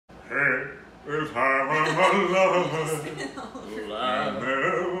Stop!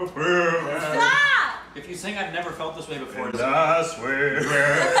 If you sing I've never felt this way before, And I swear.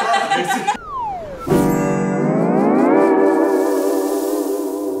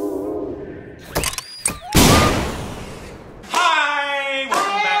 Hi!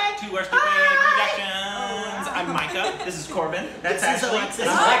 Welcome back to our stupid reactions. I'm Micah. This is Corbin. That's Ashley. This is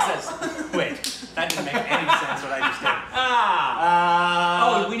Alexis. Wait, that didn't make any sense what I just did.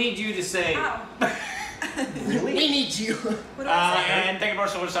 Oh, we need you to say. Really? We need you. And thank you for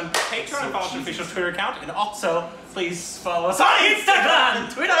supporting us on Patreon, follow us on official Twitter account, and also please follow us on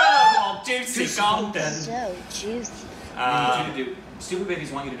Instagram, Twitter, all juicy content. So juicy. Stupid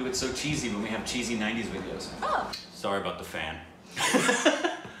babies want you to do it so cheesy when we have cheesy 90s videos. Oh. Sorry about the fan.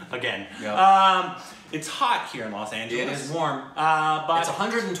 Again. Yep. It's hot here in Los Angeles. It is warm. But it's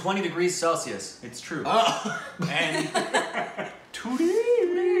 120 degrees Celsius. It's true. Oh. And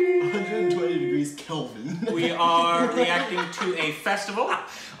today 120 degrees Kelvin. we are reacting to a festival.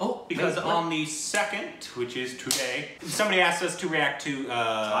 Oh, because on the 2nd, which is today, somebody asked us to react to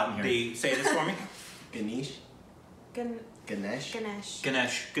say this for me. Ganesh. Ganesh.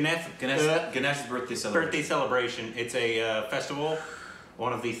 Ganesh's birthday celebration. Birthday celebration. It's a festival,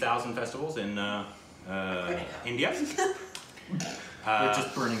 one of the 1,000 festivals in India. We're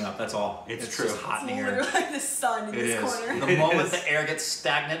just burning up, that's all. It's true. Just hot in It's here. literally like the sun in this corner. The moment the air gets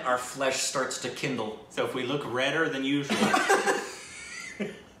stagnant, our flesh starts to kindle. So if we look redder than usual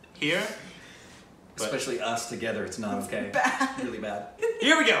here, especially us together, it's not okay. Bad. Really bad.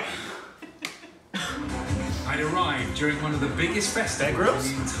 Here we go. I'd arrived during one of the biggest festivals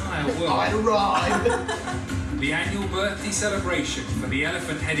in the entire world. I'd arrived. The annual birthday celebration for the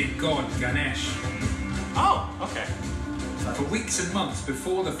elephant-headed god Ganesh. Oh, okay. For weeks and months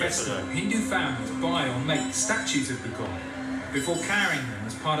before the festival, Hindu families buy or make statues of the god before carrying them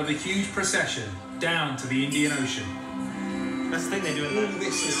as part of a huge procession down to the Indian Ocean. That's the thing they do in the...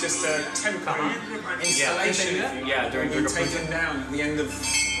 This is just a temporary installation. Yeah, during taken down at the end of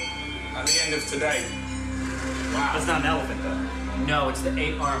today. Wow. That's not an elephant though. No, it's the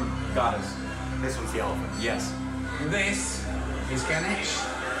 8-armed goddess. This one's the elephant. Yes. This is Ganesh.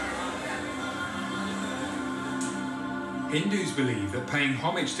 Hindus believe that paying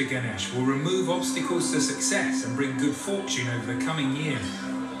homage to Ganesh will remove obstacles to success and bring good fortune over the coming year.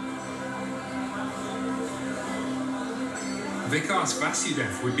 Vikas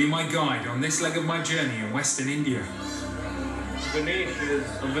Vasudev would be my guide on this leg of my journey in Western India. Ganesh is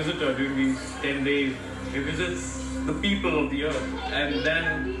a visitor during these 10 days. He visits the people of the earth, and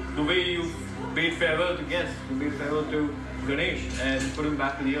then the way you bid farewell to guests, you bid farewell to Ganesh and put him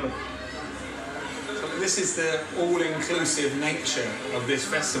back to the earth. So this is the all-inclusive nature of this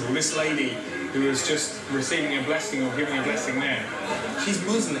festival. This lady who is just receiving a blessing or giving a blessing there, she's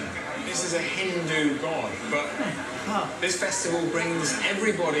Muslim. This is a Hindu god, but this festival brings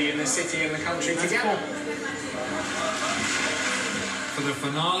everybody in the city and the country together. For the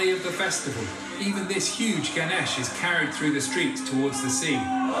finale of the festival, even this huge Ganesh is carried through the streets towards the sea.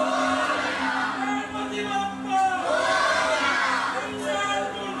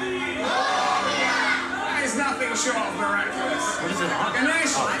 That is nothing short of miraculous. What is it on?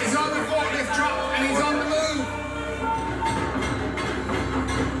 Ganesh is on the forklift truck and he's on the move.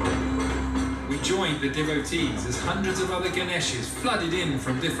 We joined the devotees as hundreds of other Ganeshes flooded in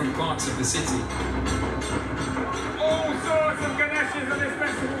from different parts of the city. All sorts of Ganeshes at this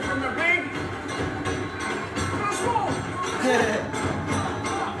festival, from the big to the small.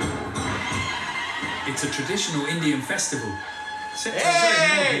 It's a traditional Indian festival, set to a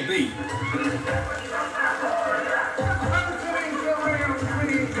very modern beat.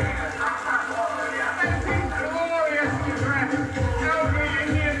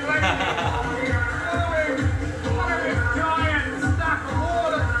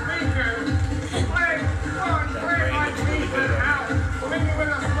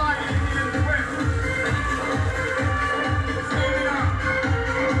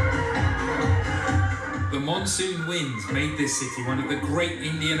 The monsoon winds made this city one of the great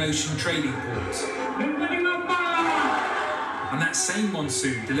Indian Ocean trading ports. And that same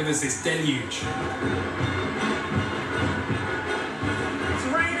monsoon delivers this deluge. It's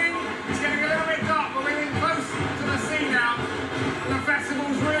raining, it's getting a little bit dark, but we're getting close to the sea now, and the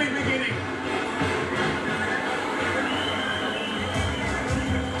festival's really beginning.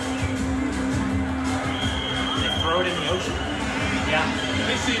 They throw it in the ocean. Yeah.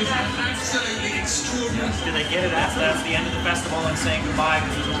 This is absolutely extraordinary. Did they get it? That's the end of the festival and saying goodbye,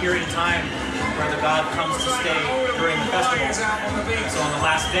 because there's a period of time where the god comes to stay during the festival. So on the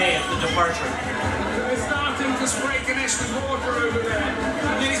last day, it's the departure. We're starting to spray Ganesh's water over there.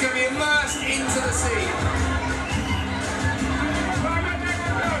 And then he's going to be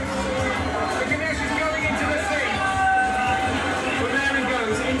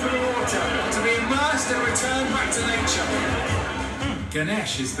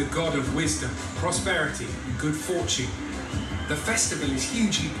Ganesh is the god of wisdom, prosperity, and good fortune. The festival is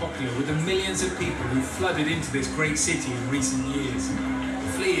hugely popular with the millions of people who flooded into this great city in recent years,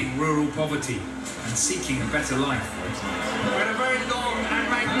 fleeing rural poverty and seeking a better life. We had a very long and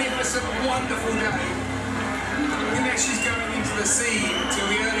magnificent, wonderful day. Ganesh is going into the sea until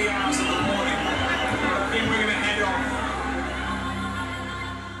the early hours of the morning. I think we're going to head off.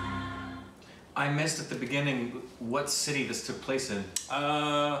 I missed at the beginning what city this took place in.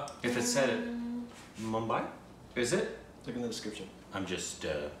 If it said it. Mumbai? Is it? Look in the description. I'm just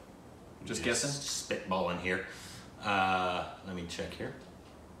guessing? Spitballing here. Let me check here.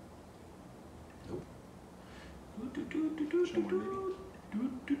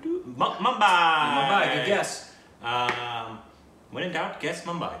 Mumbai! Mumbai, good guess. When in doubt, guess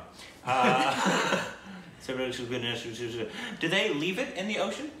Mumbai. Do they leave it in the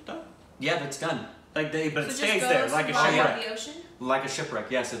ocean, though? Yeah, that's done. But it So stays just there, goes like a right out shipwreck. the ocean? Like a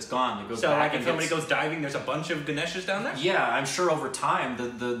shipwreck, yes, it's gone. It goes So, back like, if and somebody gets- goes diving, there's a bunch of Ganeshas down there? Yeah, I'm sure over time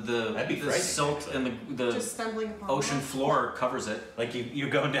That'd be the frightening, silt actually. and the Just stumbling upon ocean that. floor covers it. Like, you're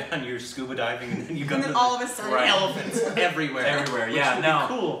going down, you're scuba diving, and then you go And then to all of a sudden, Right. elephants everywhere. Everywhere, Which yeah, would no. be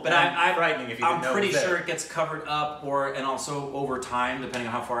cool, But and frightening if you I'm didn't know pretty it was sure there. it gets covered up, and also over time, depending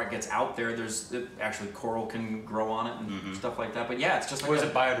on how far it gets out there, actually coral can grow on it and stuff like that. But yeah, it's just like Or is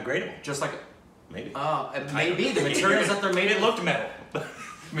it biodegradable? just like Maybe. it may be the materials that they're made. It looked metal.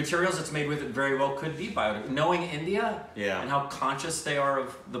 Materials it's made with it very well could be biodegradable. Knowing India Yeah. and how conscious they are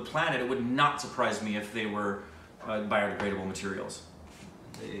of the planet, it would not surprise me if they were biodegradable materials.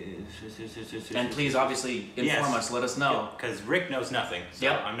 And please, obviously, inform us. Let us know. Because Rick knows nothing, so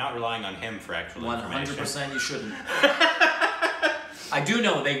Yep. I'm not relying on him for actual information. 100% you shouldn't. I do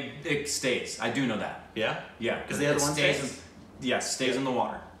know it stays. I do know that. Yeah? Yeah. Because the other one stays? Yes, stays in the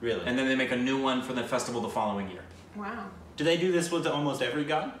water. Really? And then they make a new one for the festival the following year. Wow. Do they do this with almost every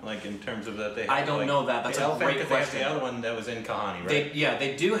god? Like, in terms of that they have, I don't know that. That's the a elephant, great 'cause they have question. the other one that was in Kahani, right?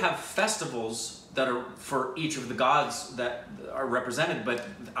 They do have festivals that are for each of the gods that are represented, but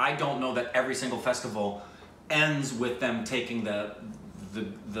I don't know that every single festival ends with them taking the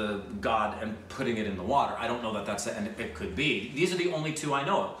god and putting it in the water. I don't know that that's it, and it could be. These are the only two I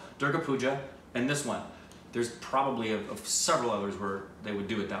know of: Durga Puja and this one. There's probably of several others where they would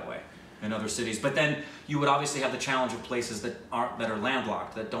do it that way in other cities. But then you would obviously have the challenge of places that are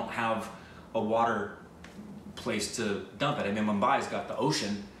landlocked, that don't have a water place to dump it. I mean, Mumbai's got the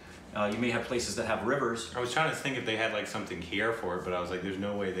ocean. You may have places that have rivers. I was trying to think if they had like something here for it, but I was like, there's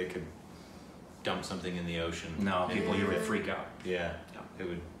no way they could dump something in the ocean. No, people here would freak out. Yeah, it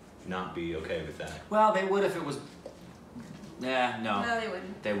would not be okay with that. Well, they would if it was. Yeah, no. No, they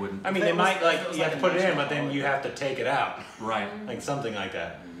wouldn't. They wouldn't. I mean, If they it might, was- like, if it was you like have to a put it in, national but then you have to take it out. Right. Like something like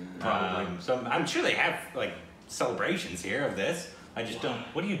that. Probably. So I'm sure they have, like, celebrations here of this. I just don't.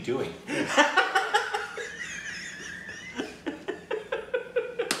 What are you doing?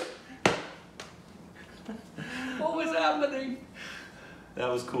 What was happening? That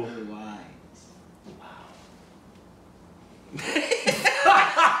was cool. Why?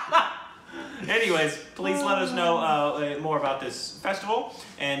 Anyways, please let us know more about this festival.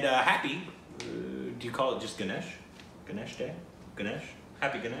 And happy, do you call it just Ganesh? Ganesh Day? Ganesh?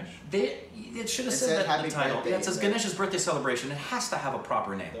 Happy Ganesh? It should have It said said that in happy the title. birthday, Yeah, it says right? Ganesh's birthday celebration. It has to have a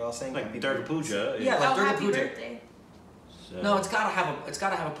proper name. They're all saying Like happy Durga birthday. Puja. Yeah, like Oh, Durga happy Puja. birthday. So No, it's gotta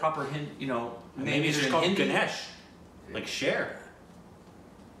have a proper hint. You know, maybe it's either just in called Hindi- Ganesh. Like Cher.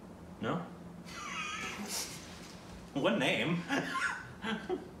 No? What name?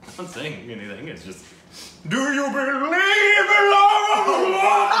 I'm not saying anything, it's just. Do you believe in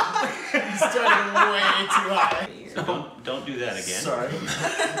love? Starting way too high. Don't do that again. Sorry.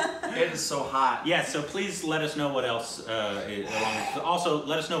 It is so hot. Yeah, so please let us know what else also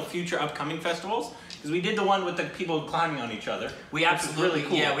let us know future upcoming festivals, because we did the one with the people climbing on each other. We which was absolutely, really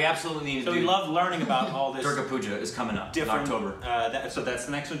cool. yeah, we absolutely need to So do. we love learning about all this Durga Puja is coming up in different October. So that's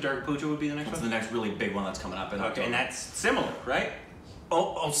the next one. Durga Puja would be the next That's one. the next really big one that's coming up in Okay, October. and that's similar, right?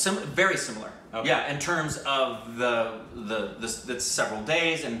 Very similar. Okay. Yeah, in terms of that's several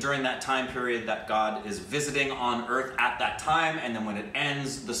days, and during that time period, that god is visiting on Earth at that time, and then when it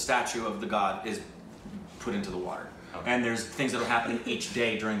ends, the statue of the god is put into the water. Okay. And there's things that are happening each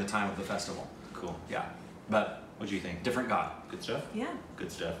day during the time of the festival. Cool. Yeah, but What do you think? different god. Good stuff. Yeah. Good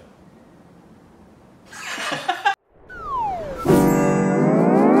stuff.